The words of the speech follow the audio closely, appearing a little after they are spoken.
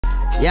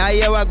Yeah,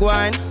 yeah, what go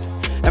on?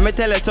 Let me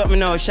tell you something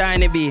now,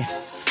 Shiny B.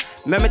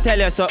 Let me tell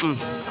you something.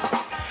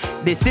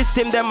 The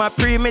system, them a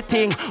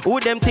pre-me-thing. Who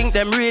them think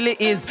them really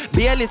is?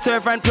 Barely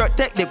serve and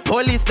protect the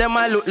police, them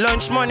a look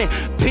lunch money.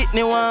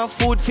 Pitney want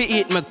food for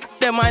eat, me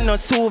them a no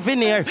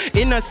souvenir.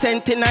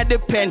 Innocent in a the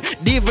pen,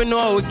 even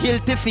know how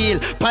guilty feel.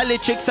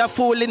 Politics are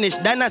foolish,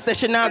 then I say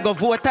she not go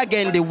vote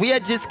again. The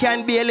wages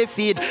can barely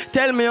feed.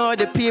 Tell me how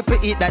the people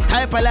eat, that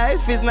type of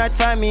life is not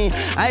for me.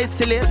 I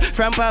still live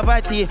from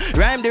poverty,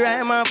 rhyme the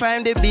rhyme and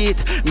find the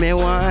beat. Me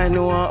want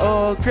know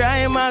how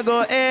crime a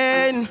go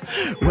end.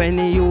 When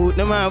the youth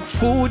them have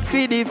food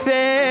for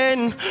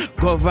defend.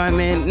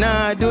 Government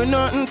nah do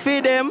nothing for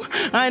them.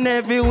 And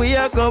every wake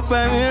up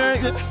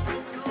and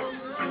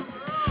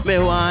me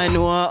want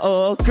know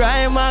how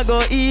crime a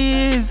go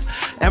ease.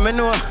 And me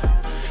know,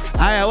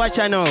 alright, watch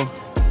I know.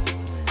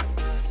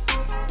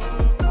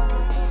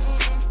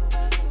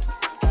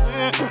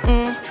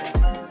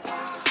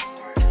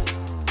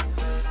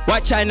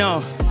 Watch I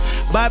know.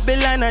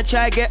 Babylon a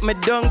try get me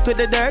down to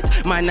the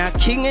dirt. Man a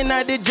king in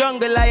the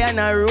jungle, lion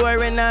a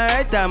roar in the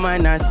earth. A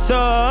man a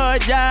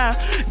soldier.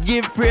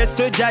 Give praise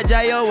to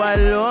Jaja, you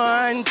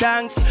alone,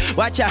 thanks.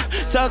 Watch ya,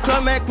 so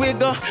come make we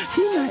go.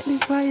 Ignite the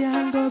fire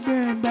and go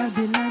burn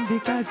Babylon.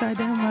 Because of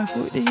them I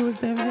put the use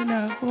them in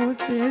a full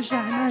station.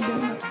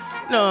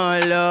 No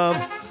love.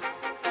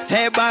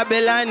 Hey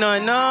Babylon,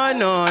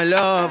 no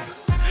love.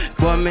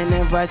 But me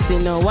never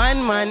see no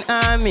one man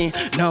army,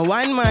 no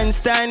one man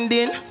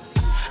standing.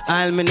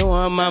 All me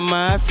know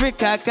Mama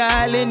Africa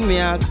calling me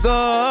a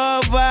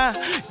go over.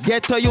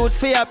 Get to youth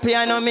for your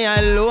piano, me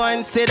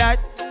alone say that.